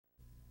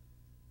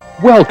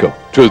Welcome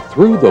to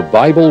Through the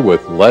Bible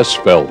with Les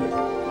Feldick,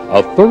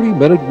 a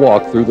 30-minute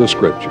walk through the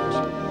Scriptures,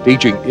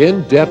 teaching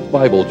in-depth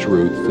Bible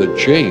truths that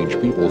change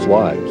people's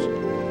lives.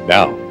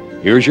 Now,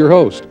 here's your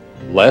host,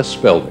 Les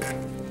Feldick.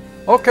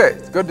 Okay,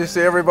 it's good to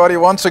see everybody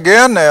once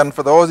again, and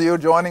for those of you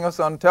joining us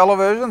on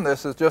television,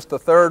 this is just the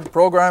third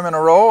program in a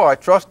row. I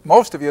trust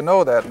most of you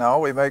know that now.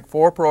 We make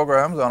 4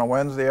 programs on a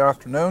Wednesday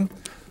afternoon,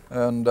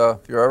 and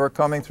if you're ever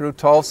coming through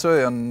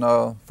Tulsa in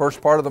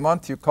first part of the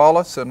month, you call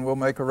us and we'll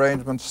make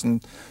arrangements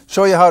and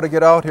show you how to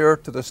get out here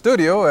to the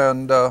studio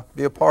and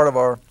be a part of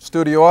our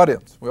studio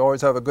audience. We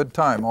always have a good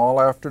time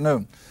all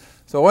afternoon.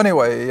 So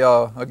anyway,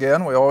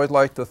 again, we always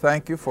like to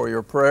thank you for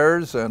your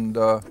prayers and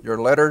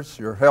your letters,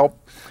 your help.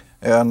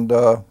 And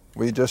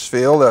we just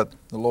feel that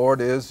the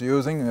Lord is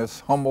using this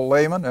humble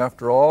layman.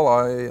 After all,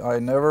 I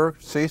never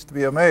cease to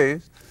be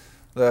amazed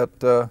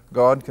that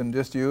God can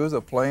just use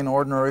a plain,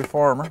 ordinary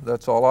farmer.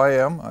 That's all I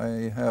am.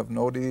 I have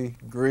no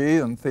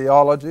degree in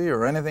theology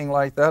or anything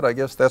like that. I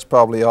guess that's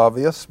probably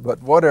obvious,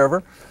 but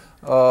whatever.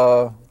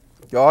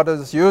 God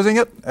is using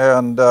it,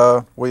 and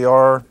we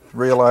are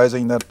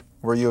realizing that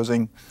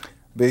we're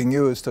being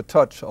used to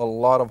touch a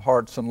lot of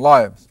hearts and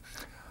lives.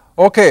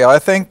 Okay, I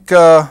think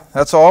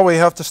that's all we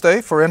have to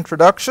say for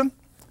introduction.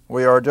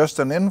 We are just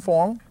an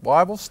informal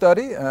Bible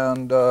study,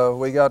 and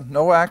we got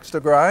no axe to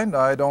grind.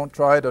 I don't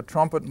try to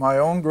trumpet my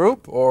own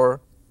group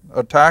or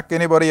attack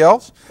anybody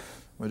else.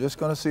 We're just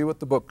going to see what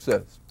the book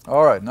says.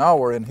 All right, now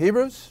we're in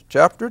Hebrews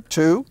chapter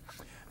 2,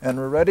 and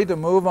we're ready to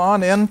move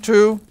on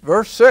into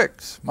verse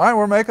 6. My,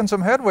 we're making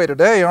some headway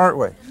today, aren't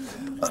we?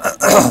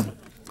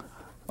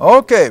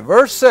 Okay,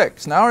 verse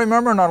 6. Now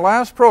remember, in our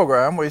last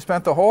program, we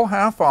spent the whole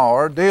half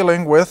hour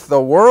dealing with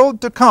the world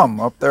to come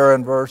up there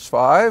in verse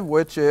 5,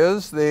 which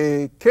is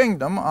the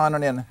kingdom on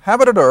an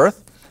inhabited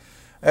earth.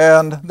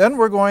 And then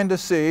we're going to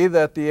see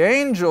that the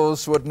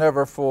angels would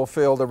never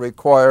fulfill the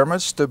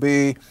requirements to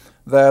be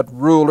that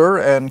ruler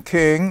and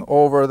king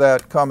over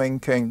that coming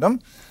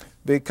kingdom,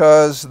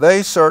 because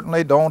they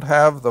certainly don't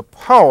have the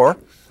power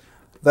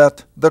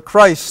that the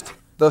Christ,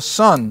 the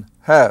Son,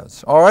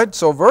 has. All right,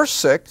 so verse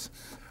 6.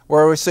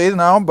 Where we see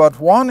now,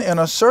 but one in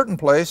a certain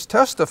place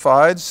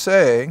testified,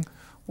 saying,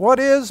 What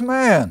is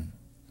man,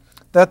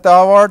 that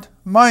thou art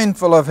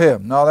mindful of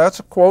him? Now that's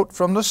a quote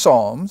from the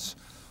Psalms.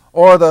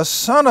 Or the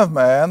Son of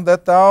Man,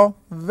 that thou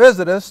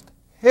visitest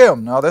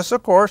him. Now this,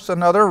 of course,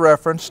 another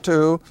reference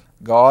to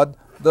God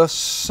the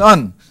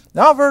Son.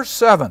 Now verse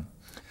 7.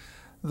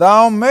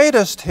 Thou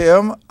madest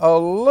him a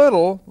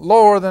little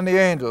lower than the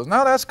angels.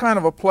 Now that's kind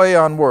of a play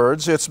on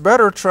words. It's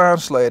better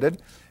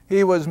translated,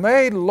 He was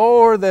made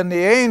lower than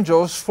the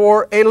angels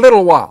for a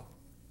little while.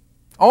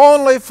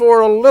 Only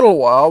for a little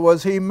while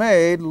was he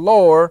made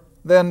lower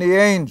than the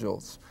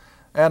angels.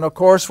 And of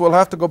course, we'll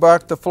have to go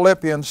back to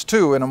Philippians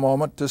 2 in a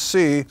moment to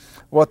see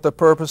what the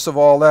purpose of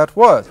all that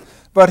was.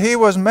 But he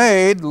was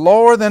made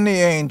lower than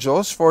the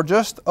angels for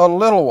just a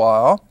little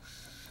while.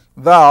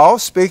 Thou,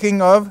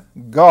 speaking of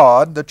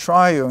God, the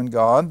Triune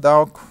God,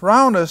 thou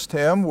crownedst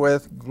him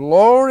with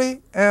glory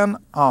and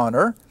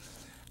honor,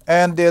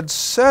 and did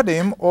set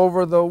him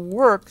over the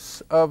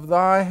works of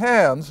thy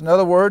hands. In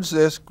other words,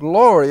 this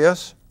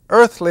glorious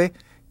earthly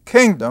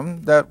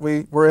kingdom that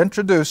we were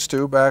introduced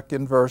to back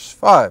in verse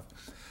 5.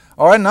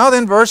 All right, now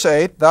then verse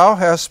 8, thou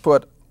hast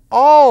put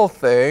all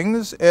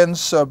things in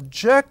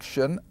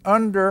subjection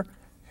under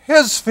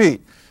his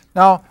feet.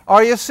 Now,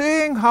 are you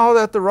seeing how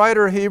that the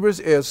writer of Hebrews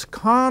is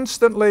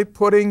constantly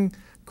putting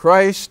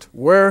Christ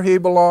where he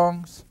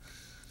belongs?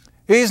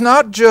 He's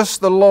not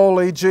just the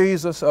lowly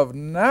Jesus of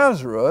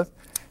Nazareth.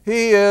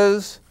 He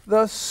is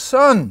the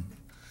Son.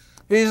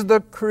 He's the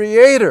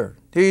Creator.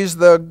 He's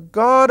the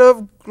God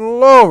of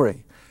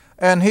glory.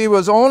 And he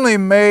was only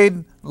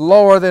made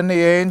lower than the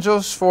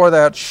angels for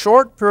that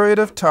short period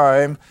of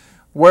time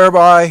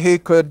whereby he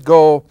could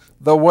go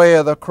the way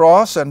of the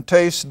cross and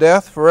taste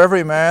death for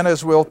every man,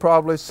 as we'll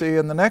probably see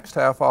in the next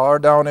half hour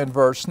down in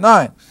verse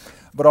 9.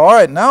 But all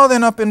right, now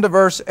then up into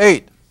verse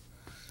 8.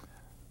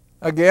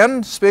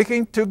 Again,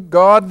 speaking to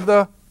God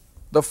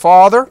the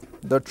Father,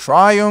 the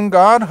Triune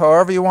God,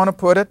 however you want to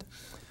put it,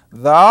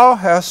 thou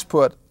hast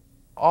put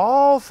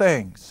all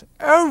things,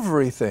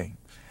 everything,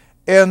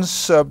 in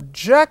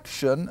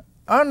subjection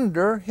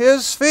under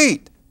his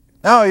feet.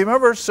 Now, you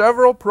remember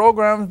several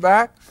programs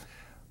back,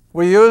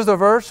 we used the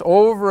verse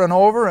over and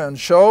over and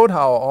showed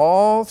how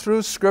all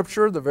through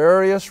Scripture the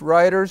various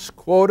writers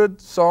quoted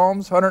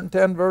Psalms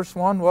 110 verse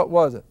 1. What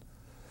was it?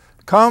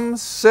 Come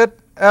sit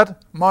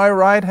at my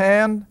right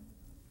hand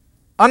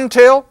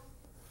until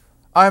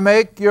I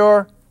make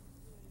your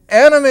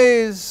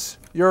enemies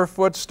your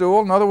footstool.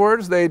 In other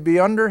words, they'd be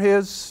under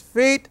his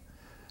feet.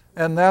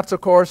 And that's,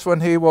 of course, when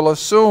he will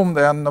assume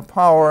then the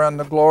power and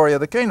the glory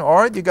of the kingdom.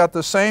 All right, you got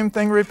the same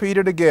thing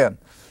repeated again.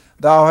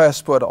 Thou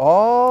hast put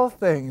all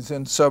things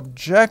in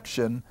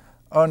subjection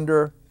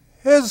under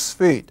his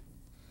feet.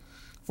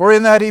 For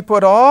in that he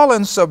put all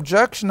in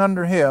subjection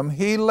under him,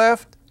 he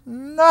left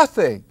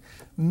nothing.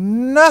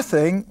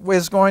 Nothing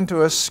is going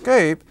to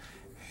escape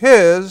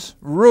his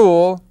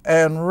rule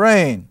and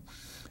reign.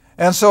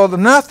 And so the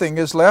nothing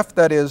is left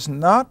that is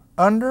not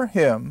under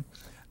him.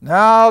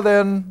 Now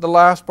then, the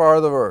last part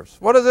of the verse.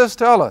 What does this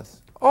tell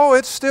us? Oh,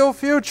 it's still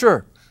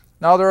future.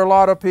 Now there are a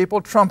lot of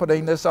people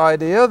trumpeting this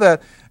idea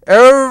that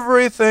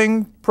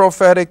everything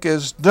prophetic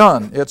is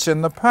done. It's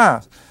in the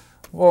past.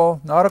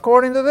 Well, not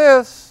according to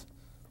this.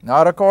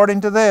 Not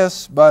according to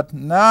this. But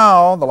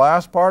now, the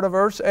last part of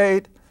verse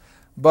 8,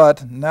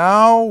 but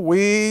now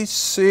we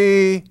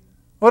see,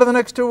 what are the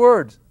next two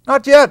words?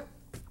 Not yet.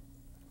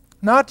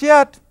 Not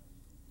yet.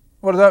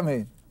 What does that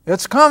mean?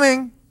 It's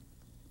coming.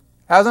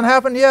 Hasn't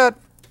happened yet,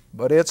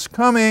 but it's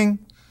coming.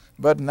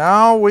 But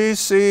now we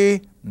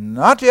see,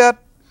 not yet,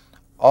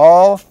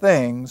 all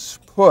things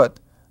put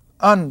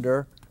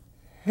under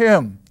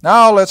him.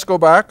 Now let's go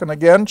back and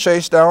again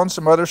chase down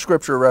some other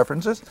scripture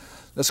references.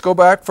 Let's go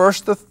back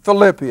first to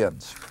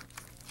Philippians.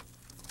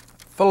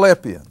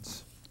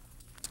 Philippians.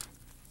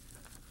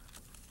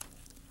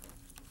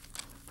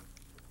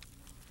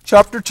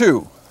 Chapter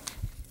 2.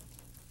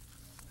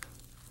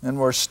 And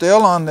we're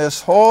still on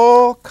this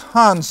whole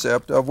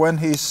concept of when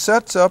he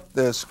sets up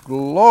this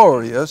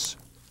glorious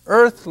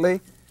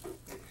earthly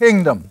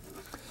kingdom.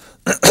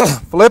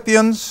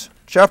 Philippians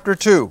chapter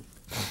 2.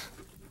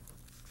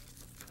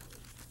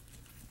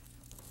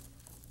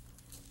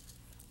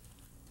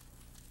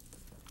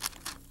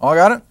 All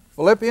got it?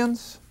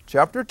 Philippians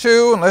chapter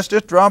 2, and let's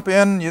just drop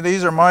in.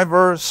 These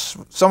are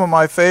some of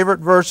my favorite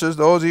verses.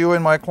 Those of you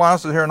in my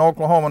classes here in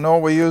Oklahoma know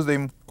we use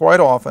them quite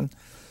often.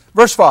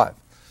 Verse 5.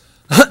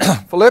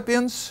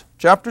 Philippians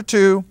chapter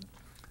 2,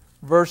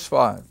 verse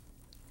 5.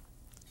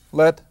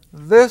 Let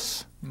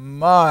this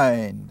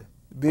mind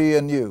be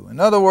in you. In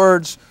other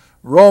words,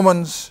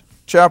 Romans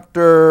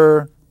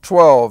chapter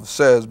 12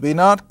 says, be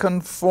not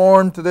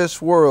conformed to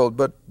this world,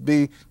 but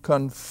be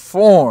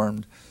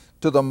conformed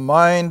to the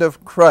mind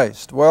of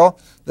Christ. Well,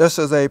 this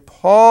is a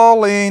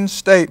Pauline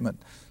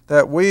statement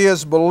that we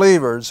as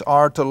believers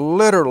are to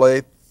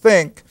literally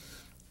think,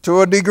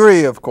 to a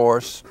degree of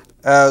course,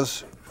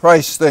 as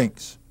Christ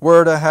thinks.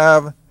 We're to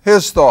have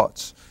his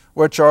thoughts,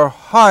 which are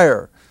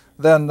higher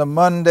than the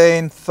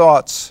mundane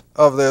thoughts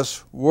of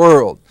this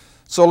world.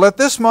 So let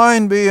this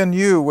mind be in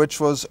you,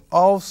 which was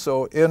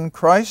also in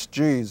Christ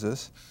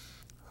Jesus,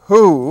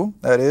 who,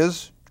 that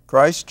is,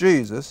 Christ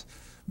Jesus,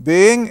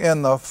 being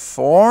in the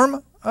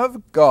form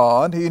of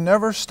God, he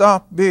never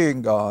stopped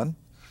being God,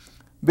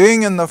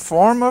 being in the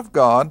form of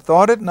God,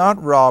 thought it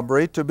not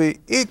robbery to be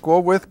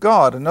equal with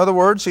God. In other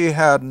words, he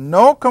had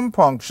no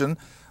compunction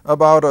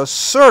about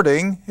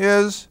asserting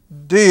his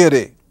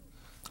deity.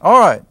 All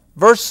right,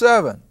 verse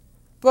 7.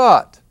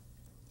 But,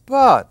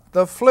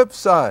 the flip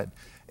side,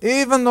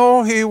 even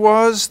though he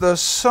was the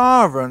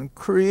sovereign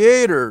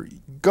creator,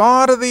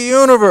 God of the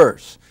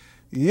universe,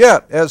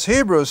 yet, as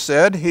Hebrews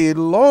said, he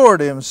lowered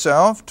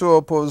himself to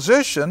a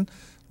position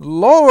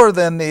lower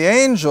than the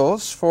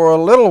angels for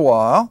a little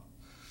while,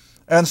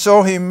 and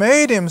so he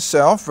made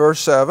himself,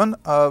 verse 7,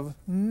 of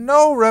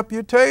no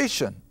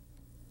reputation.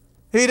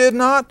 He did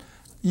not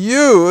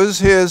use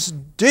his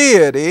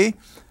deity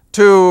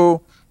to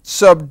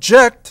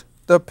subject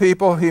the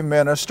people he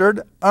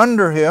ministered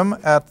under him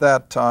at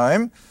that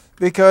time,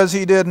 because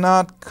he did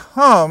not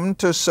come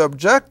to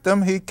subject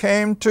them, he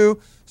came to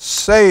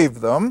save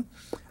them.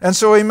 And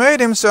so he made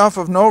himself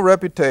of no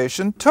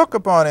reputation, took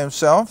upon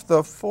himself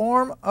the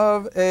form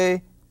of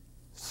a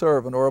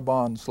servant or a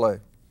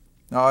bondslave.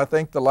 Now I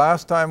think the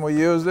last time we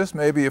used this,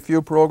 maybe a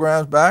few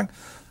programs back,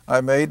 I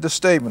made the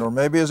statement, or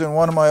maybe it was in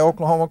one of my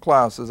Oklahoma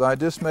classes. I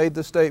just made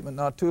the statement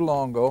not too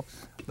long ago.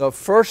 The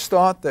first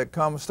thought that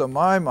comes to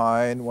my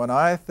mind when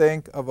I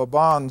think of a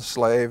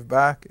bondslave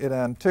back in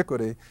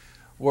antiquity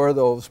were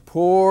those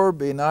poor,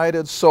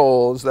 benighted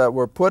souls that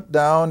were put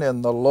down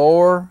in the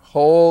lower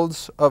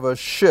holds of a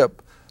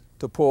ship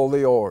to pull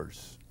the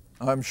oars.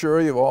 I'm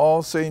sure you've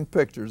all seen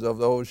pictures of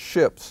those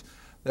ships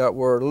that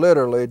were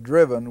literally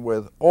driven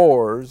with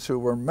oars, who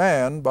were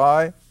manned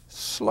by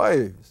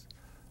slaves.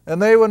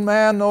 And they would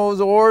man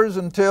those oars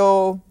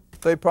until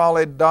they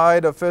probably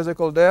died a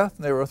physical death,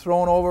 and they were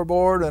thrown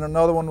overboard, and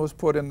another one was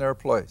put in their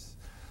place.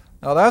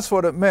 Now that's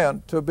what it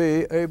meant to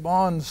be a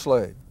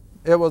bondslave.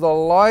 It was a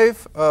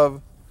life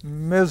of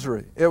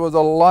misery. It was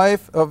a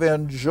life of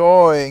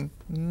enjoying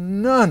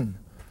none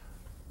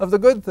of the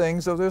good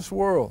things of this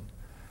world.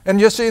 And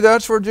you see,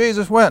 that's where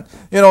Jesus went.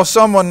 You know,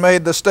 someone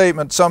made the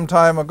statement some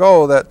time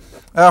ago that,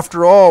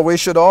 after all, we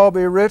should all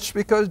be rich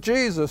because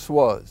Jesus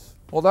was.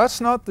 Well,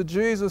 that's not the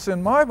Jesus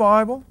in my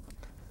Bible.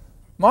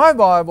 My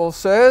Bible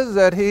says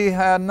that he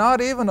had not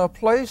even a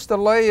place to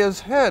lay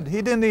his head.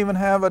 He didn't even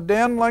have a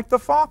den like the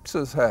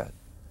foxes had.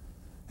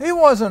 He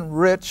wasn't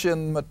rich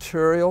in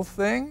material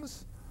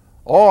things.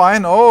 Oh, I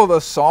know the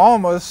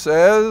psalmist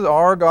says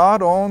our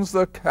God owns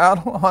the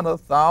cattle on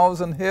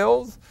 1,000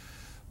 hills.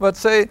 But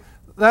say,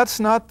 that's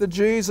not the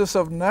Jesus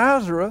of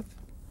Nazareth.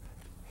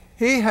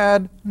 He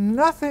had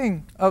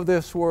nothing of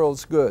this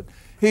world's good.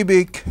 He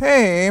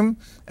became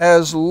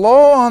as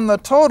low on the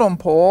totem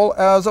pole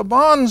as a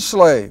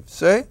bondslave,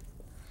 see?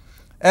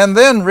 And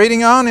then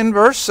reading on in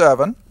verse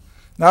 7,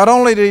 Not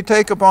only did he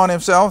take upon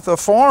himself the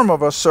form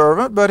of a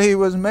servant, but he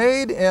was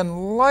made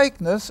in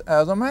likeness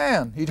as a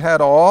man. He'd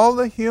had all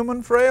the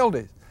human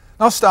frailties.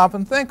 Now stop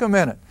and think a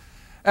minute.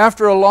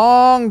 After a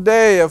long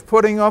day of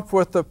putting up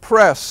with the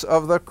press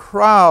of the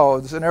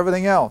crowds and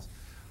everything else,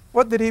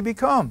 what did he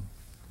become?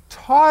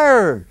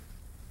 Tired.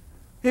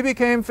 He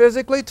became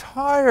physically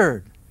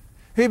tired.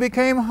 He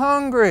became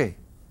hungry.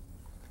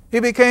 He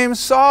became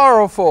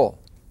sorrowful.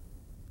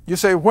 You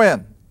say,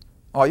 when?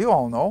 Oh, you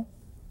all know.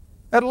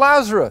 At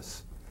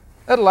Lazarus'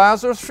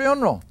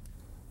 funeral.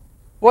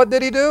 What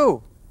did he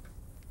do?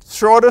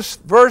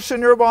 Shortest verse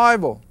in your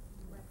Bible.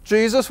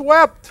 Jesus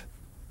wept.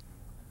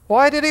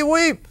 Why did he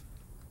weep?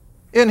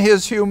 In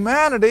his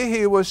humanity,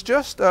 he was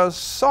just as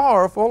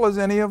sorrowful as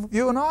any of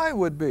you and I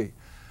would be.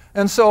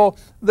 And so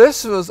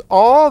this was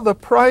all the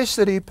price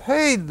that he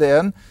paid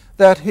then,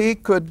 that he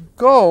could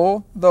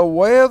go the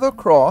way of the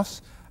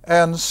cross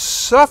and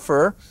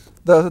suffer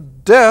the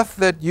death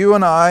that you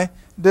and I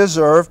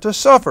deserve to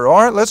suffer.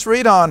 All right, let's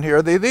read on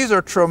here. These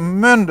are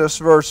tremendous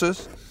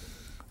verses.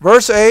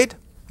 Verse 8,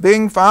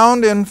 being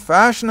found in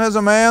fashion as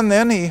a man,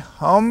 then he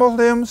humbled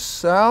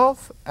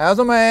himself as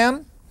a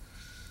man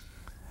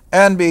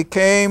and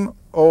became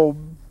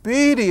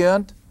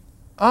obedient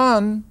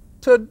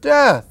unto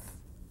death.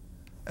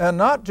 And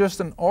not just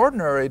an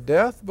ordinary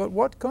death, but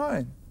what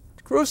kind?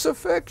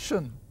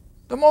 Crucifixion.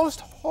 The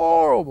most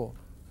horrible.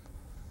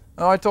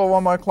 Now, I told one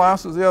of my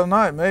classes the other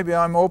night, maybe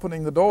I'm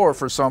opening the door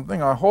for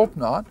something, I hope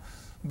not,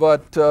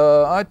 but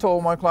I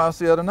told my class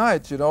the other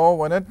night, you know,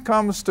 when it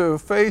comes to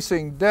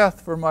facing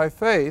death for my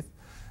faith,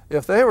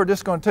 if they were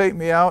just going to take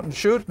me out and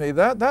shoot me,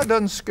 that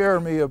doesn't scare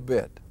me a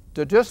bit.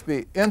 To just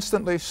be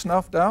instantly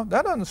snuffed out,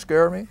 that doesn't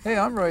scare me. Hey,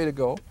 I'm ready to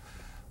go.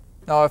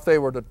 Now, if they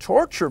were to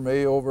torture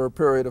me over a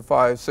period of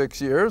 5-6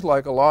 years,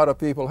 like a lot of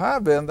people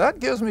have been, that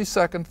gives me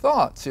second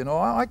thoughts. You know,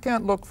 I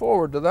can't look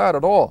forward to that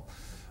at all.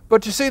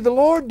 But you see, the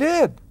Lord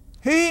did.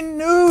 He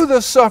knew the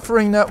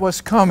suffering that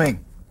was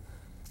coming.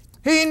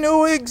 He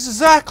knew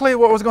exactly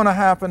what was going to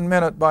happen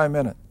minute by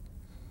minute.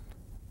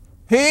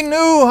 He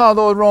knew how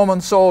those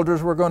Roman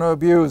soldiers were going to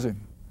abuse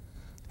him.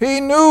 He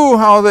knew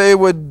how they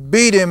would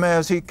beat him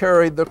as he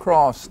carried the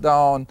cross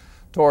down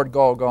toward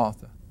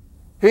Golgotha.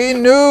 He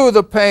knew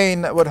the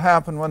pain that would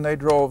happen when they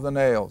drove the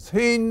nails.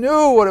 He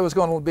knew what it was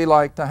going to be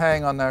like to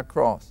hang on that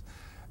cross.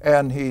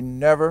 And he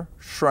never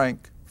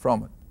shrank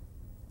from it.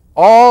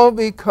 All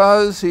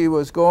because he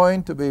was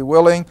going to be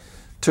willing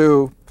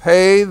to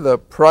pay the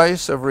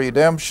price of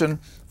redemption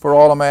for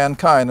all of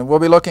mankind. And we'll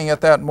be looking at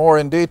that more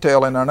in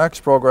detail in our next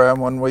program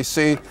when we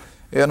see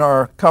in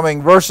our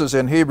coming verses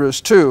in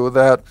Hebrews 2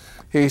 that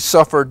he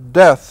suffered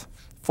death,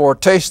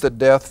 tasted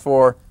death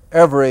for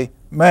every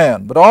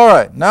man. But all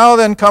right, now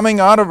then, coming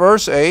out of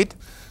verse 8,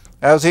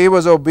 as he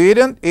was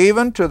obedient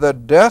even to the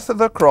death of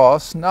the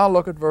cross. Now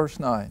look at verse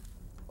 9.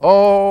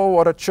 Oh,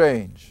 what a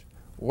change.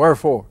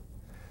 Wherefore?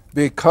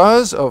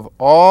 Because of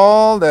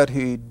all that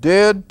he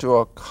did to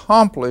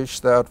accomplish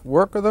that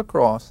work of the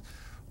cross,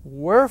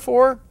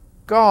 wherefore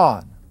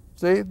God,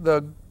 see,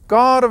 the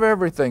God of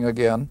everything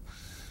again,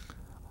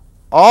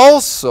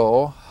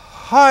 also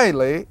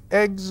highly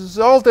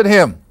exalted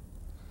him,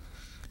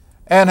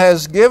 and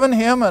has given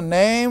him a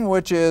name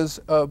which is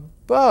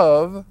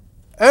above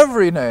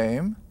every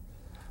name,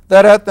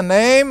 that at the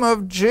name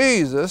of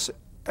Jesus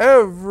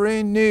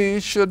every knee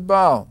should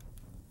bow.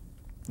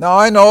 Now,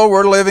 I know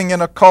we're living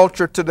in a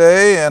culture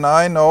today, and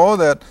I know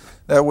that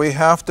we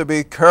have to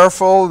be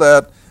careful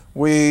that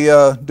we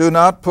do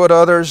not put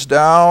others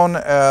down,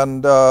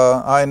 and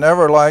I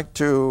never like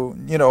to,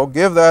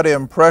 give that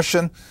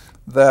impression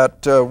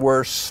that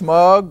we're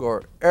smug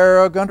or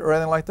arrogant or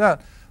anything like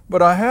that.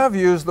 But I have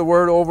used the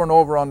word over and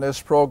over on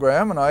this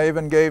program, and I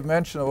even gave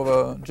mention of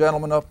a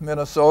gentleman up in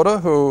Minnesota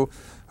who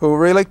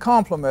really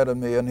complimented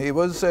me, and he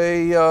was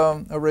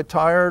a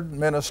retired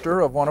minister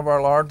of one of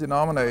our large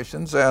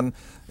denominations, and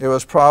it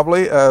was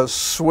probably as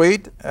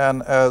sweet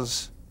and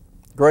as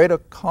great a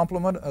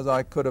compliment as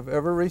I could have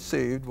ever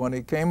received when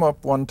he came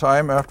up one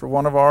time after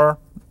one of our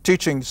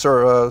teaching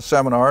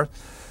seminars,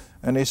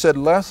 and he said,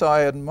 "Les,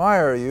 I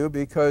admire you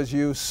because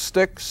you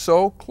stick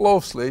so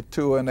closely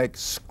to an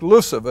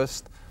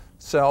exclusivist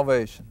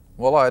salvation."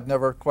 Well, I'd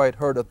never quite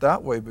heard it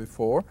that way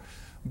before.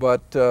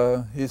 But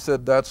he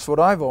said, that's what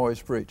I've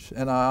always preached.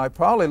 And I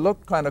probably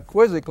looked kind of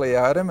quizzically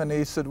at him, and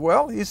he said,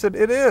 well, it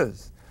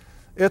is.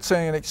 It's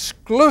an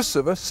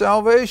exclusivist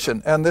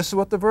salvation. And this is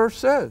what the verse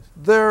says.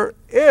 There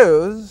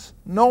is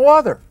no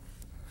other.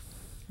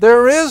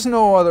 There is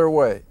no other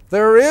way.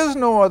 There is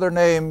no other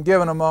name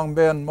given among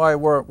men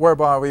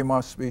whereby we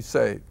must be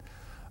saved.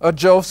 A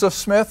Joseph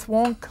Smith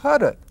won't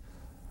cut it,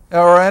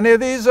 or any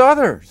of these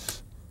others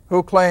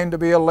who claim to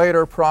be a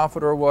later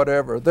prophet or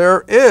whatever.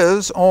 There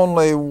is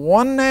only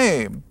one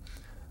name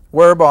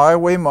whereby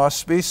we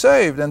must be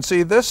saved. And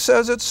see, this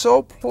says it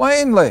so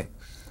plainly,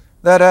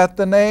 that at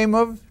the name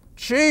of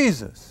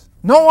Jesus,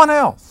 no one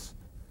else,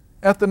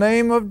 at the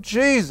name of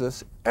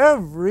Jesus,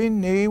 every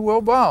knee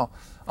will bow.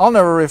 I'll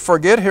never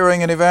forget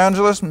hearing an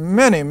evangelist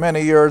many,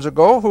 many years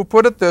ago who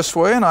put it this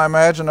way, and I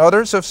imagine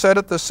others have said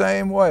it the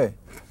same way.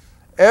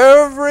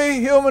 Every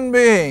human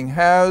being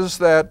has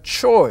that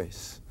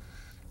choice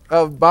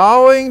of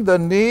bowing the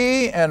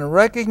knee and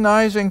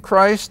recognizing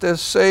Christ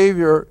as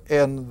Savior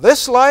in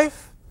this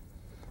life,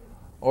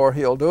 or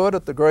he'll do it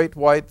at the great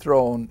white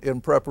throne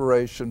in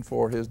preparation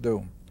for his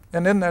doom.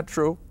 And isn't that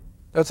true?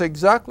 That's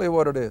exactly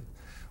what it is.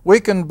 We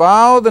can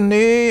bow the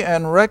knee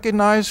and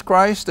recognize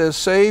Christ as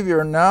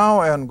Savior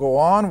now and go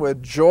on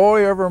with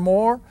joy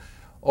evermore,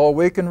 or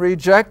we can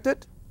reject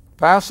it,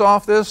 pass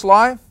off this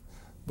life,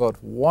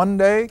 but one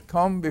day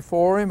come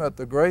before Him at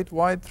the great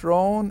white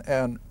throne,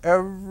 and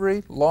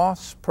every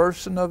lost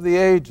person of the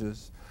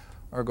ages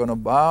are going to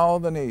bow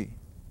the knee,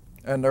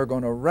 and they're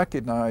going to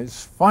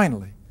recognize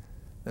finally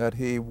that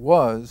He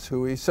was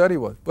who He said He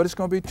was. But it's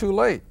going to be too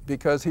late,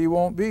 because He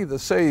won't be the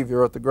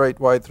Savior at the great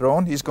white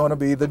throne. He's going to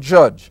be the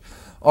judge.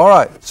 All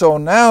right, so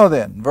now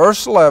then,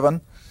 verse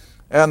 11,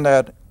 and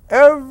that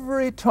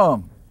every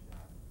tongue,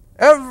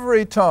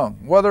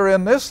 whether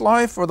in this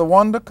life or the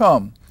one to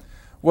come,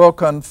 will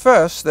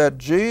confess that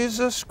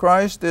Jesus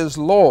Christ is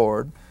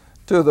Lord,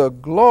 to the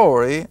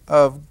glory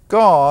of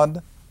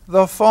God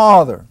the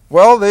Father.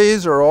 Well,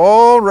 these are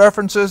all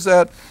references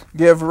that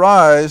give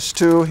rise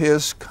to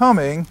His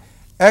coming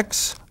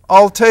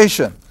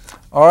exaltation.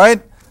 All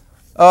right,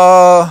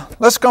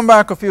 let's come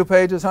back a few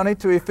pages, honey,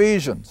 to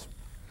Ephesians.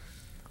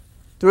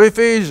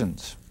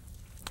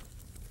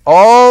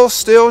 All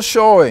still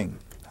showing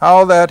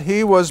how that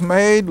He was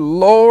made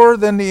lower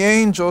than the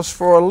angels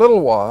for a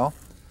little while,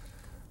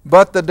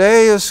 but the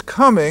day is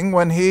coming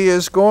when He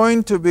is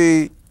going to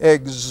be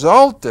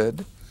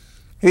exalted.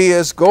 He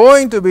is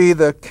going to be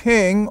the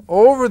king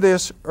over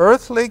this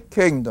earthly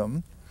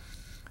kingdom.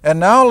 And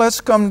now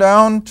let's come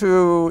down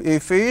to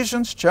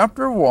Ephesians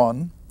chapter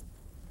 1.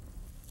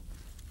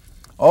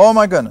 Oh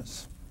my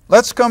goodness.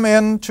 Let's come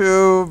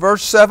into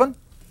verse 7.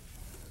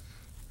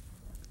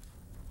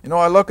 You know,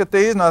 I look at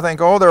these and I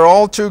think, oh, they're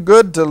all too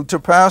good to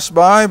pass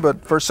by,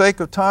 but for sake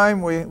of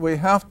time, we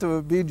have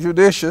to be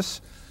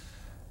judicious.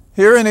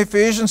 Here in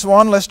Ephesians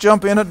 1, let's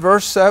jump in at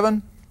verse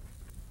 7.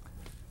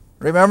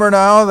 Remember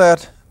now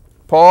that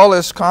Paul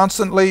is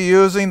constantly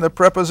using the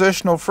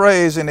prepositional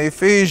phrase in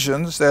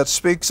Ephesians that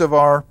speaks of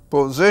our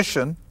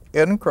position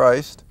in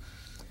Christ.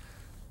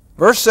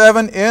 Verse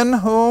 7, in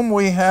whom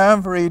we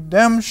have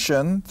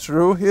redemption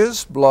through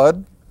His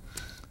blood,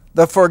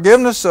 the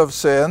forgiveness of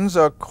sins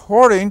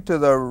according to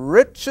the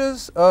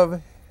riches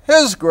of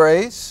His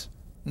grace,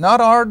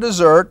 not our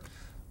desert,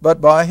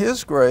 but by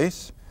His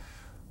grace.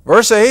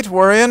 Verse 8,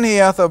 wherein He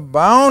hath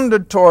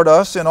abounded toward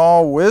us in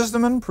all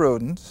wisdom and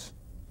prudence.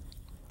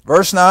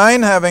 Verse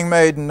 9, having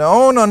made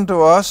known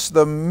unto us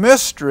the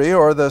mystery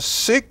or the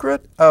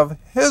secret of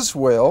His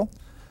will,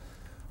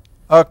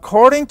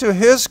 according to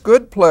His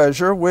good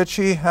pleasure, which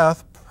He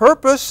hath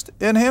purposed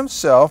in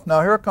Himself.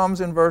 Now here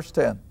comes in verse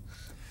 10.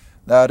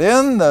 That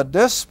in the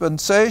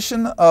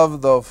dispensation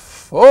of the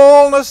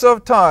fullness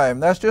of time,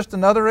 that's just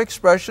another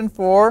expression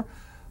for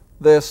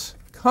this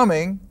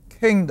coming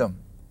kingdom.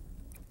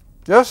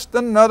 Just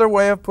another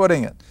way of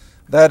putting it.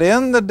 That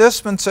in the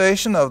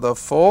dispensation of the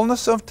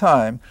fullness of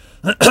time,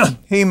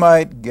 He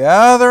might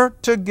gather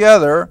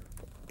together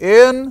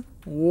in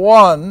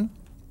one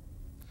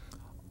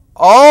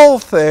all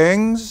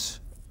things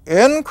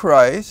in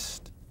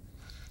Christ,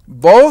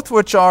 both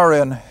which are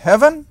in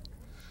heaven,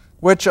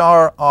 which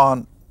are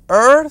on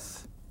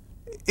earth,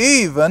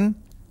 even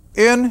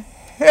in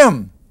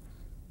Him.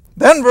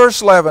 Then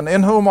verse 11,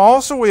 in whom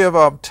also we have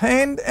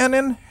obtained an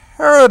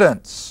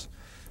inheritance,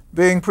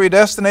 being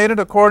predestinated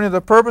according to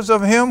the purpose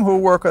of Him who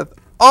worketh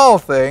all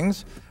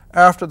things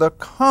after the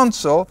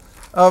counsel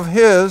of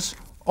His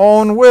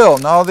own will.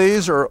 Now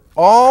these are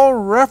all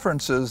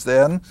references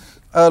then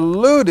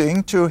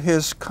alluding to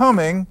His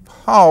coming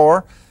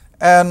power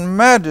and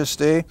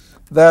majesty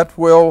that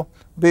will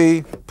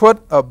be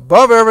put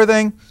above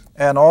everything,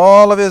 and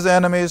all of His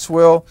enemies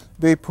will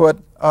be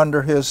put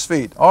under His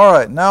feet. All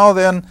right, now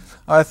then,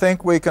 I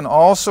think we can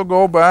also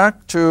go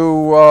back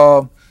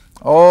to,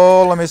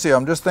 let me see,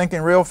 I'm just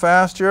thinking real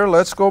fast here.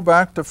 Let's go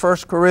back to 1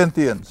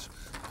 Corinthians.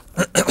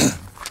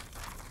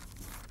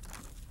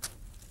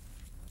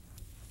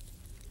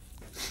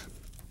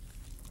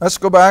 Let's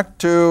go back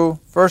to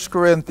 1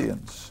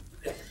 Corinthians,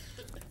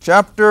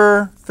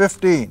 chapter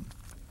 15.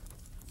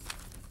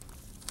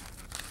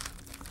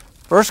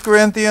 1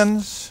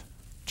 Corinthians,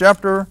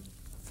 chapter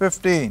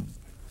 15.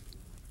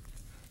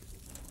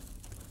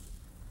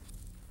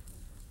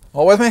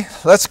 All with me?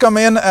 Let's come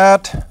in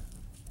at,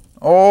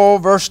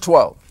 verse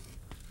 12.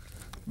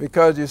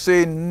 Because you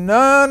see,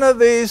 none of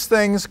these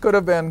things could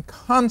have been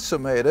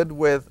consummated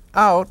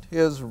without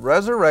His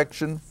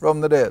resurrection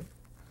from the dead.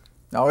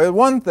 Now, it's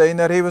one thing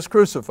that He was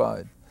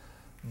crucified,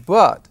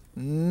 but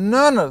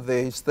none of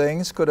these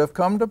things could have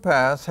come to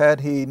pass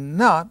had He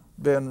not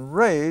been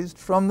raised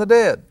from the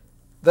dead.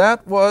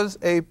 That was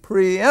a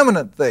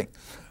preeminent thing.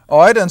 All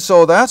right, and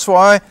so that's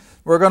why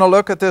we're going to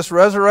look at this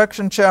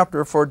resurrection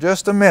chapter for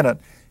just a minute.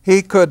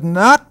 He could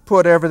not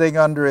put everything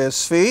under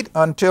His feet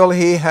until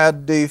He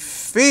had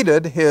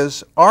defeated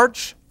His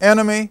arch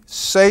enemy,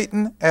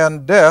 Satan,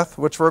 and death,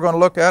 which we're going to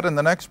look at in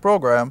the next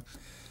program.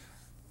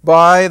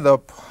 by the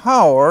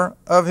power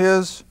of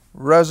His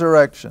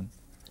resurrection.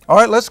 All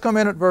right, let's come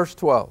in at verse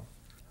 12.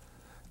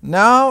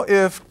 Now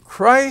if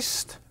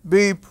Christ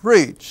be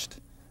preached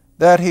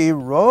that He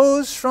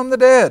rose from the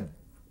dead,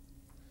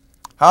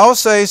 how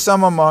say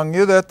some among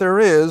you that there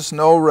is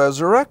no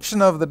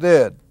resurrection of the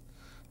dead?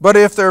 But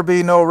if there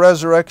be no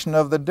resurrection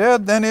of the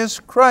dead, then is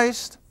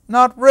Christ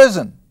not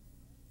risen?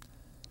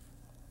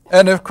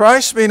 And if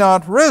Christ be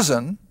not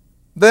risen,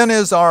 then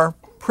is our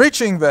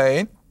preaching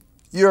vain,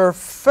 your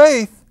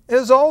faith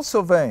is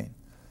also vain.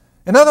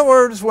 In other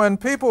words, when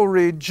people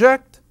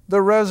reject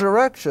the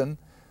resurrection,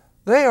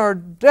 they are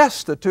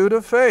destitute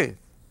of faith.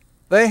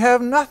 They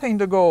have nothing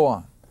to go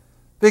on,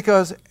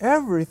 because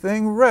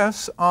everything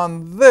rests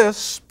on this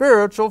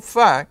spiritual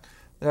fact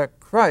that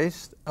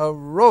Christ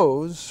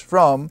arose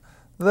from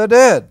the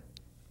dead.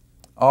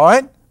 All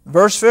right,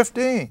 verse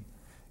 15.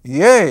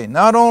 Yea,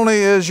 not only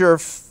is your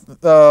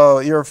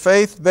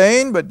faith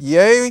vain, but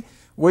yea,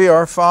 we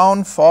are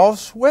found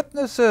false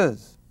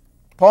witnesses.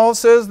 Paul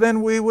says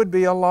then we would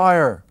be a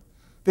liar,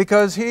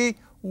 because he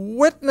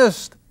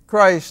witnessed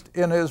Christ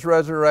in His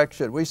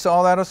resurrection. We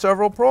saw that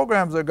several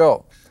programs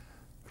ago.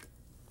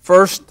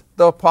 First,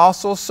 the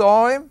apostles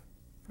saw Him,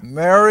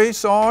 Mary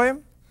saw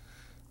Him,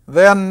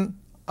 then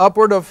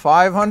upward of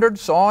 500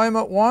 saw Him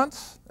at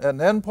once, and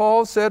then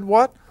Paul said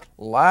what?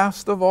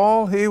 Last of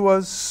all, He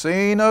was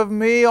seen of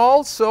me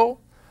also.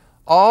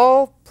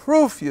 All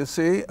proof, you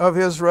see, of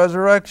His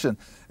resurrection.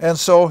 And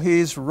so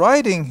he's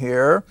writing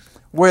here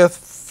with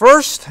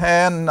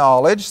first-hand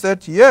knowledge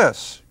that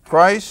yes,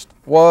 Christ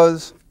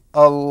was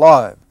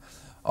alive.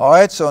 All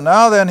right, so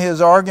now then his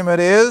argument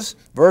is,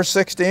 verse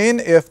 16,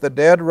 if the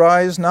dead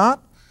rise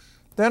not,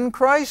 then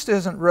Christ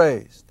isn't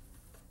raised.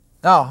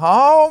 Now,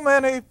 how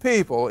many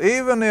people,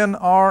 even in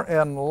our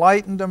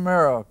enlightened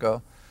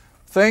America,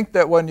 think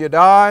that when you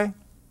die,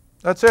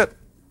 that's it,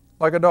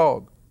 like a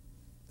dog.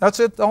 That's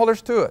it, all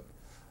there's to it.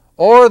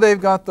 Or they've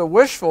got the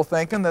wishful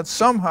thinking that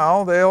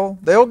somehow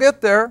they'll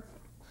get there.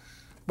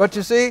 But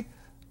you see,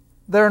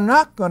 they're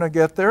not going to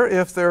get there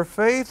if their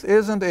faith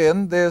isn't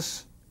in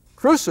this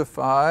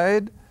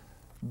crucified,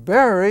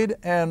 buried,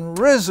 and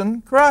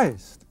risen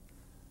Christ.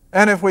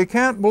 And if we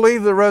can't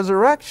believe the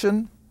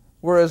resurrection,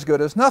 we're as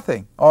good as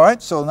nothing. All right,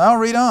 so now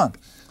read on.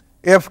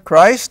 If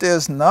Christ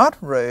is not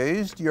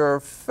raised, your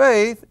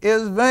faith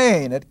is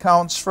vain. It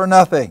counts for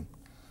nothing.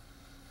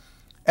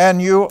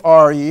 And you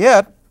are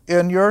yet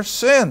in your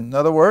sin. In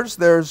other words,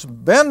 there's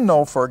been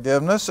no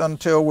forgiveness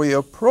until we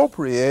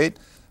appropriate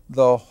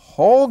the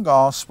whole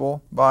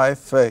gospel by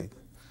faith.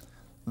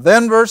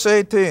 Then verse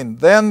 18,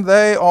 then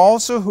they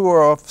also who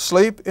are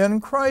asleep in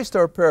Christ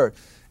are perished.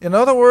 In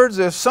other words,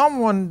 if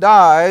someone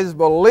dies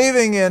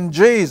believing in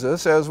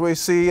Jesus, as we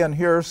see and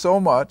hear so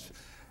much,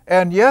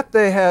 and yet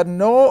they had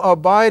no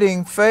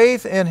abiding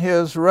faith in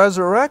His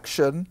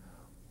resurrection,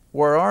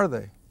 where are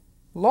they?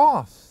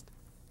 Lost.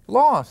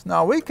 Lost.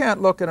 Now, we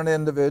can't look at an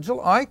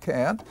individual. I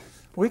can't.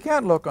 We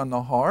can't look on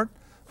the heart.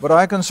 But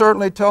I can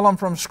certainly tell them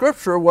from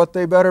Scripture what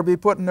they better be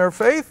putting their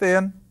faith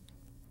in.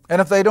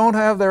 And if they don't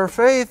have their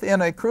faith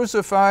in a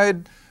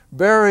crucified,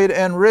 buried,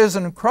 and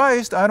risen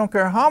Christ, I don't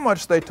care how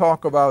much they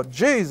talk about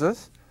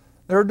Jesus,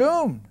 they're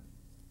doomed.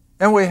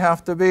 And we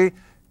have to be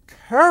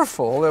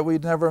careful that we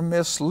never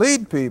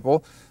mislead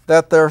people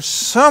that they're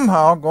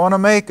somehow going to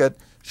make it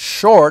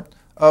short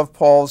of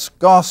Paul's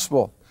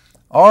gospel.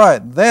 All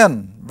right,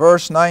 then,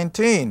 verse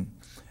 19.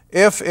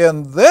 If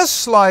in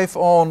this life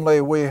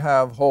only we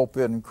have hope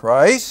in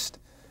Christ,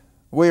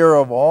 we are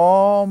of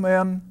all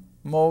men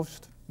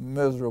most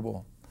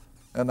miserable.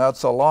 And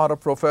that's a lot of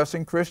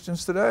professing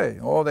Christians today.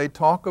 Oh, they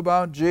talk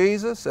about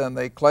Jesus and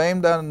they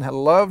claim that and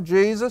love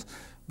Jesus,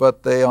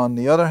 but they, on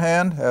the other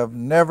hand, have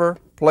never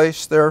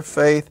placed their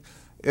faith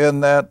in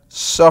that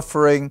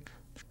suffering,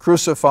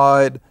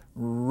 crucified,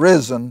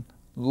 risen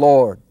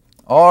Lord.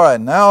 All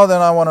right, now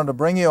then I wanted to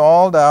bring you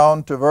all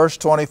down to verse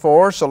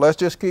 24, so let's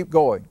just keep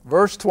going.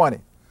 Verse 20.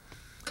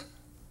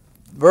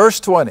 Verse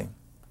 20.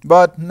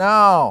 But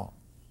now,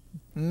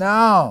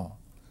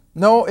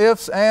 no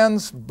ifs,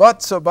 ands,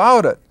 buts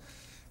about it.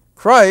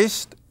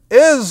 Christ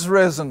is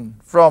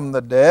risen from the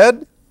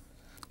dead.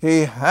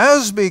 He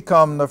has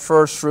become the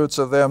firstfruits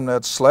of them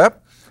that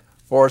slept.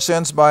 For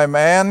since by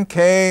man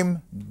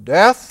came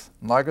death,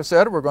 like I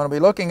said, we're going to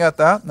be looking at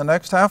that in the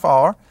next half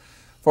hour.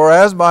 For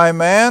as by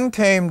man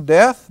came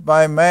death,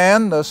 by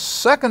man, the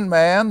second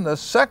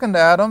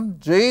Adam,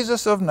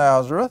 Jesus of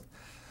Nazareth,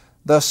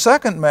 the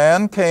second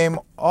man came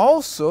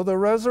also the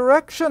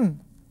resurrection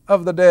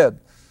of the dead.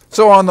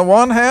 So on the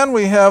one hand,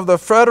 we have the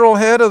federal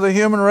head of the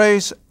human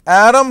race,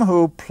 Adam,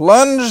 who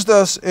plunged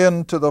us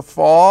into the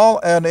fall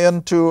and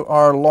into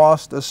our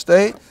lost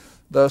estate.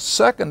 The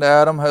second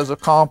Adam has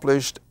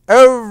accomplished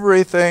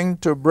everything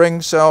to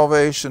bring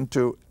salvation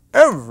to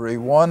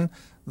everyone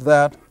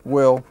that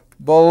will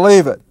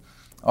believe it.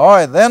 All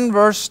right, then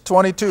verse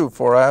 22.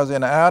 For as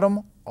in Adam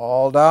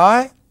all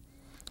die,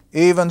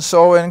 even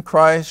so in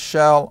Christ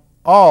shall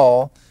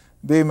all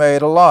be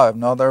made alive.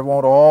 Now there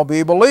won't all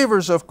be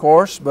believers, of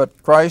course,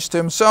 but Christ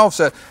Himself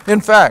said.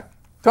 In fact,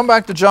 come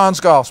back to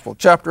John's Gospel,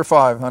 chapter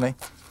 5, honey.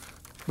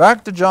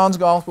 Back to John's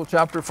Gospel,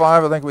 chapter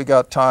 5. I think we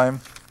got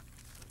time.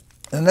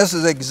 And this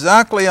is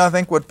exactly, I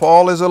think, what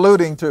Paul is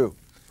alluding to.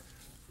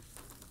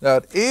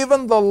 That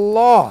even the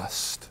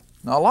lost,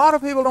 now a lot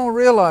of people don't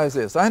realize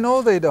this. I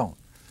know they don't.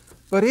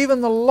 But even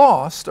the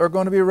lost are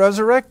going to be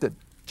resurrected.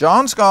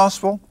 John's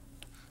Gospel,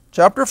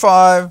 chapter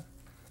 5,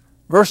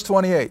 verse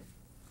 28.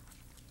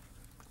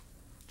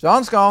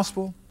 John's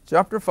Gospel,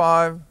 chapter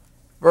 5,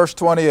 verse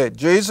 28.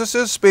 Jesus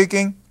is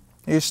speaking.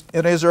 He's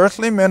in his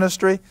earthly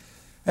ministry.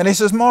 And he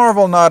says,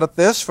 "Marvel not at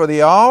this, for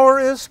the hour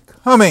is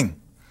coming,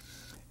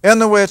 in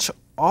the which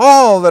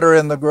all that are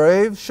in the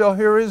grave shall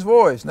hear his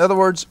voice." In other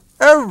words,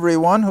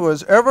 everyone who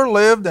has ever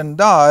lived and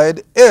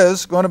died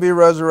is going to be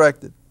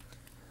resurrected.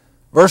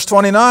 Verse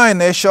 29,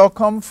 "They shall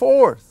come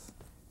forth.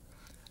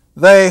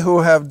 They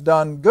who have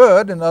done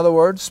good," in other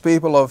words,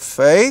 people of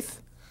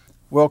faith,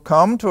 "will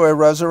come to a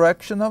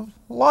resurrection of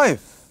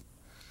life.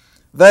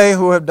 They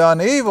who have done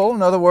evil,"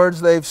 in other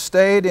words, they've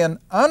stayed in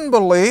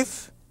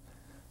unbelief,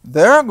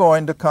 "they're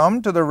going to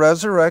come to the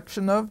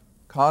resurrection of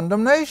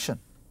condemnation."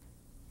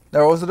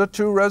 Those are the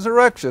two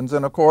resurrections,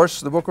 and of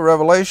course the book of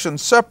Revelation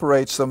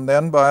separates them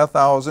then by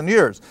 1,000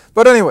 years.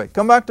 But anyway,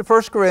 come back to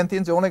 1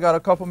 Corinthians. You only got a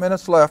couple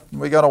minutes left,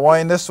 and we got to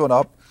wind this one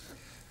up.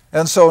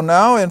 And so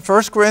now in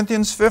 1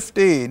 Corinthians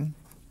 15,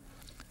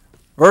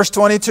 verse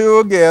 22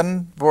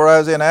 again, "For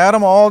as in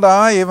Adam all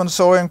die, even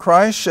so in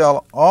Christ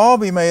shall all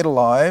be made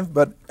alive,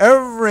 but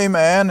every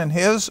man in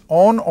his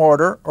own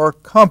order or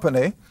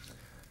company,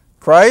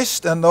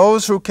 Christ and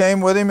those who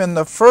came with him in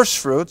the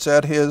firstfruits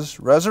at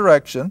his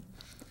resurrection.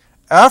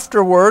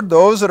 Afterward,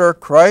 those that are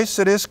Christ's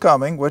at his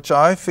coming, which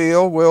I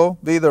feel will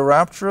be the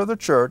rapture of the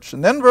church."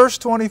 And then verse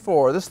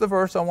 24, this is the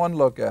verse I want to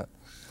look at.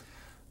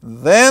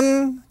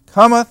 "Then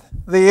cometh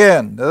the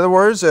end." In other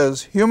words,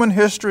 as human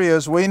history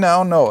as we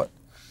now know it.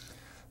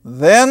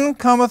 "Then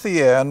cometh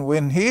the end,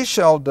 when he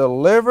shall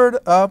deliver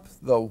up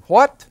the"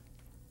 what?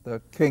 The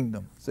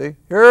kingdom. See,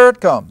 here it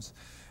comes.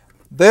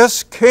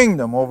 This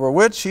kingdom over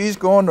which he's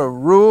going to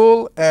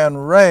rule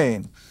and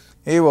reign.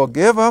 "He will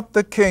give up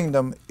the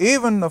kingdom,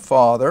 even the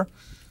Father,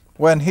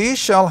 when he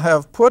shall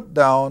have put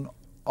down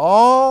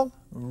all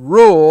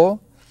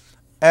rule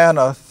and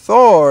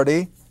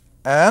authority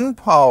and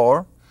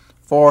power,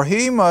 for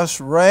he must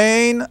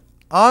reign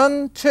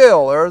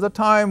until," there's the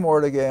time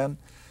word again,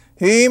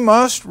 "he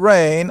must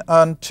reign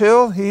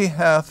until he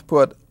hath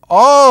put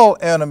all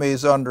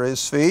enemies under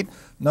his feet,"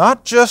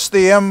 not just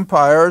the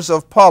empires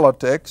of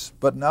politics,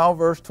 but now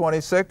verse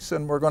 26,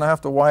 and we're going to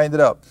have to wind it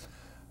up.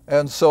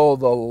 "And so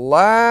the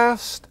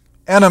last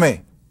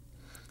enemy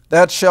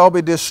that shall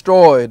be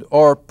destroyed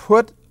or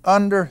put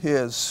under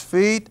his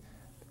feet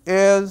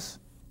is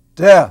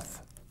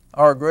death,"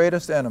 our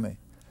greatest enemy.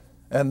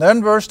 And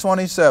then verse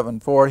 27,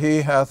 "For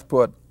he hath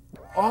put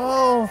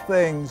all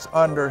things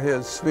under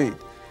his feet,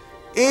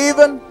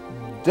 even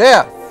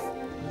death,"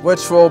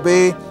 which will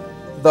be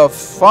the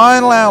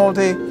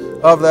finality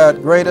of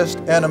that greatest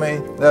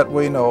enemy that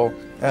we know.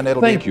 And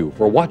it'll Thank you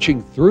for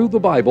watching Through the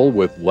Bible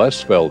with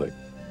Les Feldick.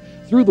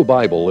 Through the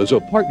Bible is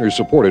a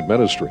partner-supported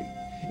ministry.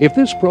 If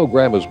this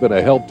program has been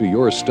a help to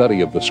your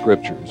study of the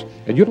Scriptures,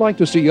 and you'd like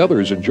to see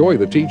others enjoy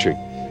the teaching,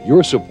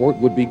 your support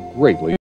would be greatly